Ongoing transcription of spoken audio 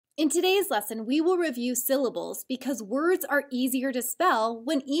In today's lesson, we will review syllables because words are easier to spell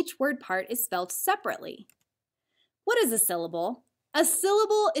when each word part is spelled separately. What is a syllable? A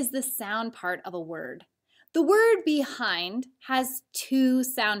syllable is the sound part of a word. The word behind has two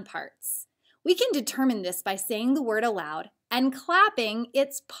sound parts. We can determine this by saying the word aloud and clapping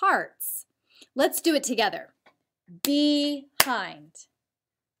its parts. Let's do it together. Behind.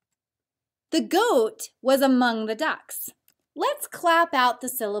 The goat was among the ducks. Let's clap out the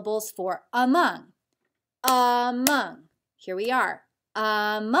syllables for among. Among. Here we are.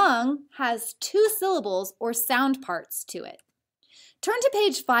 Among has two syllables or sound parts to it. Turn to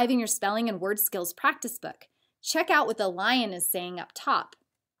page 5 in your spelling and word skills practice book. Check out what the lion is saying up top.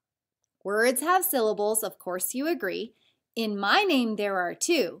 Words have syllables, of course you agree. In my name there are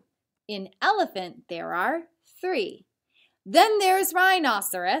 2. In elephant there are 3. Then there's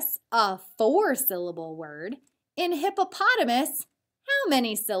rhinoceros, a 4-syllable word. In hippopotamus, how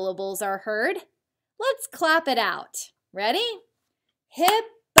many syllables are heard? Let's clap it out. Ready?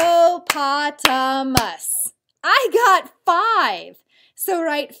 Hippopotamus. I got 5. So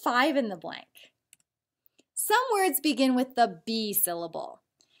write 5 in the blank. Some words begin with the B syllable.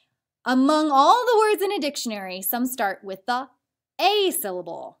 Among all the words in a dictionary, some start with the A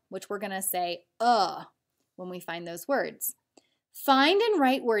syllable, which we're going to say when we find those words. Find and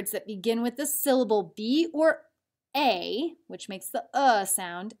write words that begin with the syllable B or A, which makes the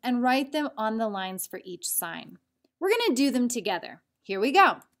sound, and write them on the lines for each sign. We're going to do them together. Here we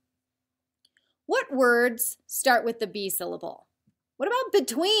go. What words start with the B syllable? What about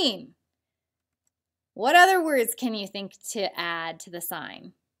between? What other words can you think to add to the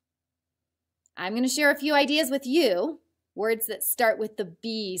sign? I'm going to share a few ideas with you. Words that start with the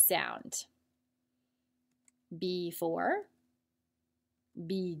B sound. Before.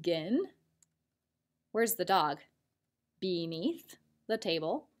 Begin. Where's the dog? Beneath the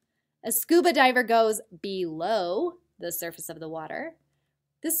table. A scuba diver goes below the surface of the water.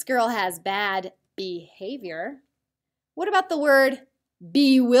 This girl has bad behavior. What about the word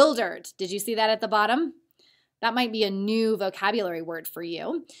bewildered? Did you see that at the bottom? That might be a new vocabulary word for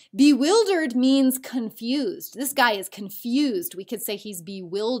you. Bewildered means confused. This guy is confused. We could say he's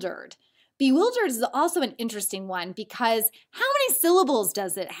bewildered. Bewildered is also an interesting one because how many syllables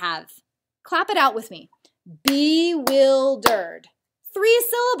does it have? Clap it out with me. Bewildered. 3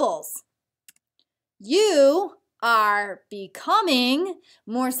 syllables. You are becoming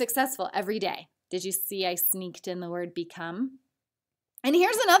more successful every day. Did you see I sneaked in the word become? And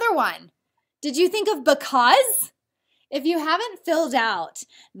here's another one. Did you think of because? If you haven't filled out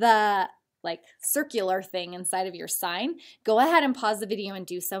the circular thing inside of your sign, go ahead and pause the video and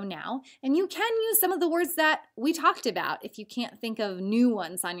do so now. And you can use some of the words that we talked about if you can't think of new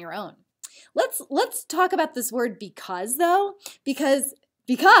ones on your own. Let's talk about this word because though, because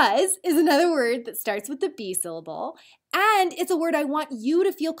is another word that starts with the B syllable, and it's a word I want you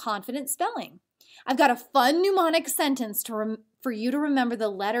to feel confident spelling. I've got a fun mnemonic sentence for you to remember the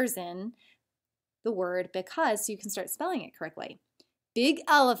letters in the word because so you can start spelling it correctly. Big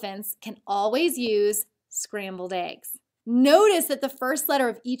elephants can always use scrambled eggs. Notice that the first letter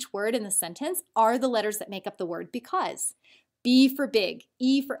of each word in the sentence are the letters that make up the word because. B for big,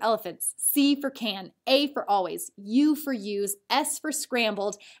 E for elephants, C for can, A for always, U for use, S for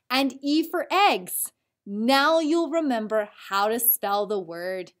scrambled, and E for eggs. Now you'll remember how to spell the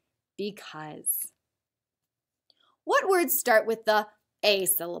word because. What words start with the A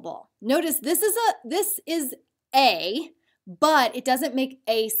syllable? Notice this is A, but it doesn't make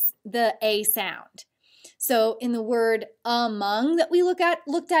the A sound. So in the word among that we looked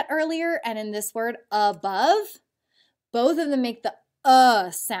at earlier and in this word above, both of them make the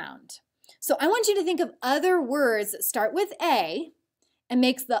sound. So I want you to think of other words that start with A and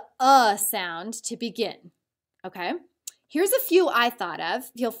makes the sound to begin. Okay? Here's a few I thought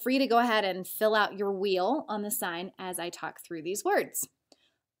of. Feel free to go ahead and fill out your wheel on the sign as I talk through these words.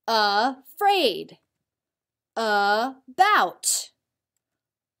 Afraid. About.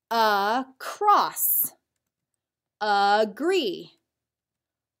 Across. Agree.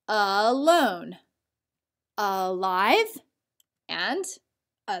 Alone. Alive. And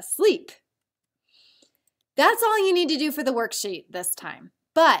asleep. That's all you need to do for the worksheet this time.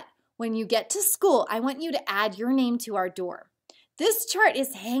 But when you get to school, I want you to add your name to our door. This chart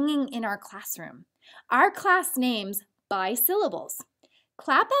is hanging in our classroom. Our class names by syllables.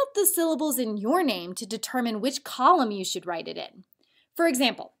 Clap out the syllables in your name to determine which column you should write it in. For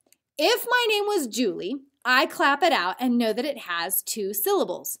example, if my name was Julie, I clap it out and know that it has 2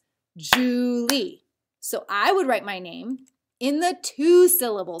 syllables. Julie. So I would write my name in the 2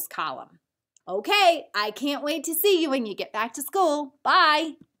 syllables column. Okay, I can't wait to see you when you get back to school.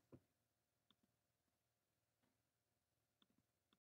 Bye.